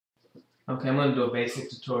Okay, I'm going to do a basic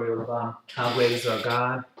tutorial of how great is our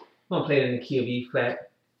God. I'm going to play it in the key of E flat.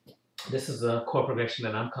 This is a chord progression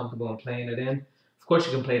that I'm comfortable in playing it in. Of course,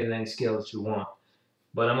 you can play it in any scale that you want,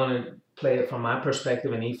 but I'm going to play it from my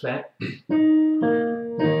perspective in E flat.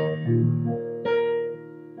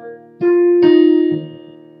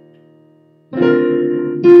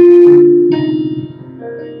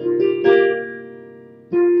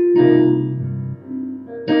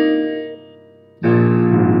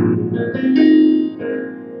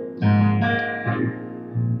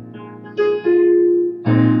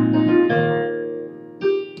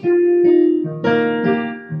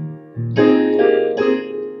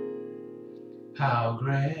 How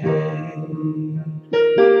great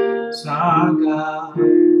is our God.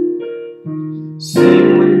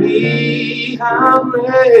 Sing with me, how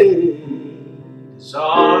great is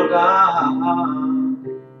our God.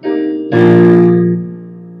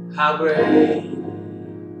 How great,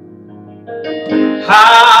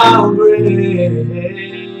 how great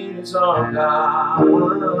is our God.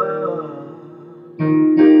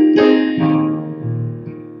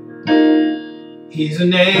 He's a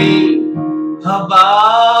name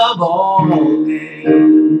above all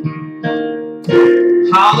names.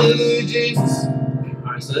 Hallelujah, Jesus.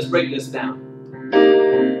 All right, so let's break this down.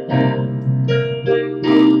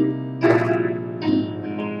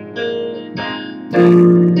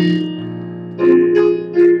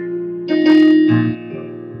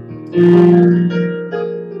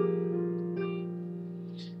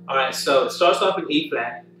 All right, so it starts off in E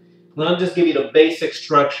flat. I'm going to just give you the basic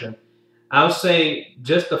structure. I'll say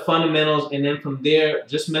just the fundamentals, and then from there,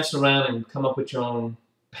 just mess around and come up with your own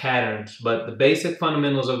patterns. But the basic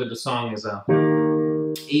fundamentals of the song is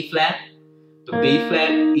E flat, the B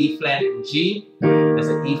flat, E flat, and G. That's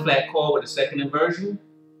an E flat chord with a second inversion.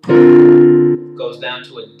 Goes down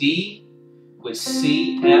to a D with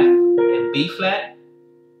C, F, and B flat.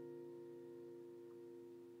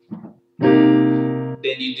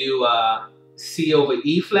 Then you do C over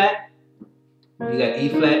E flat. You got E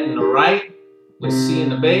flat in the right with C in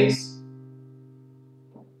the bass.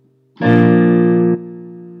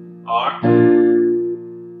 R.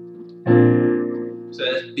 So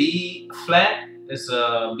that's B flat. It's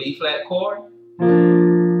a B flat chord.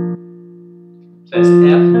 So that's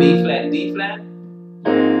F, B flat, D flat.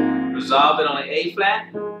 Resolve it on an A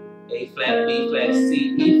flat, B flat,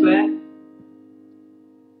 C, E flat.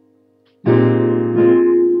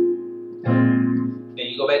 Then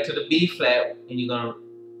you go back to the B flat and you're going to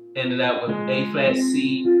end it up with A flat,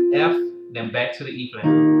 C, F, then back to the E flat.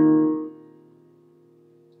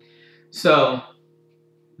 So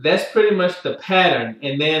that's pretty much the pattern.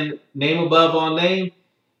 And then name above all name,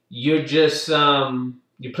 you're just,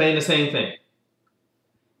 you're playing the same thing.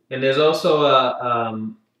 And there's also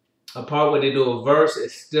a part where they do a verse.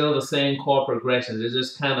 It's still the same chord progressions. It's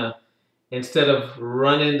just kind of, instead of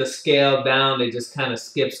running the scale down, they just kind of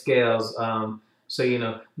skip scales. So, you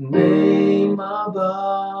know, name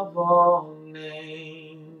above all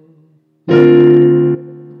name.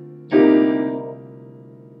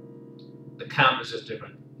 The count is just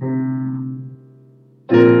different.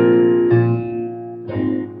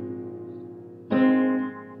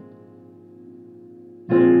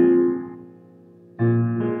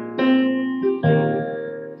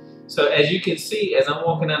 So as you can see, as I'm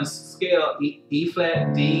walking down the scale, E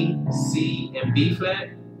flat, D, C, and B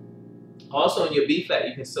flat. Also in your B flat,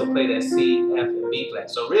 you can still play that C, F, and B flat.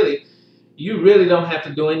 So really, you really don't have to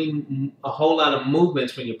do a whole lot of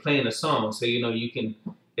movements when you're playing a song. So you know you can.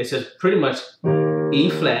 It's just pretty much E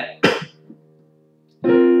flat.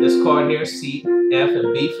 This chord here, C, F,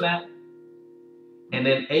 and B flat, and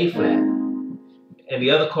then A flat. And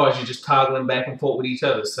the other chords you're just toggling back and forth with each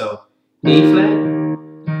other. So E flat.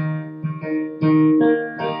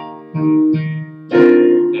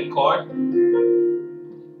 That chord.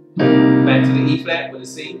 Back to the E flat with a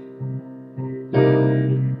C.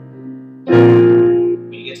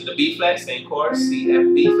 When you get to the B flat, same chord, C,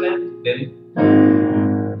 F, B flat. Then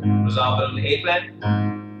resolve it on the A flat.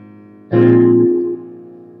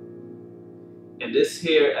 And this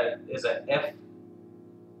here is a F.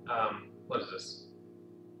 What is this?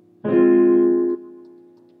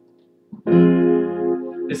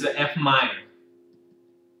 It's an F minor.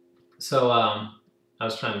 So I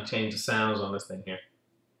was trying to change the sounds on this thing here.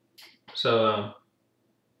 So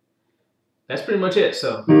that's pretty much it.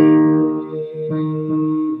 So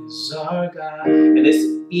our God. And this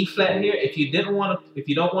E flat here, if you don't want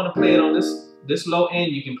to play it on this low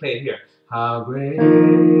end, you can play it here. How great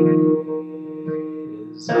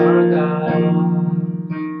is our God?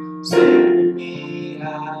 Sing with me,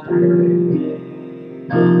 how great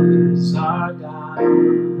is our God?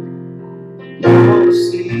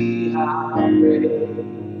 How great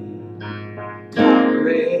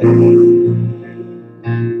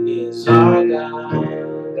is our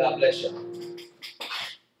God. God bless you.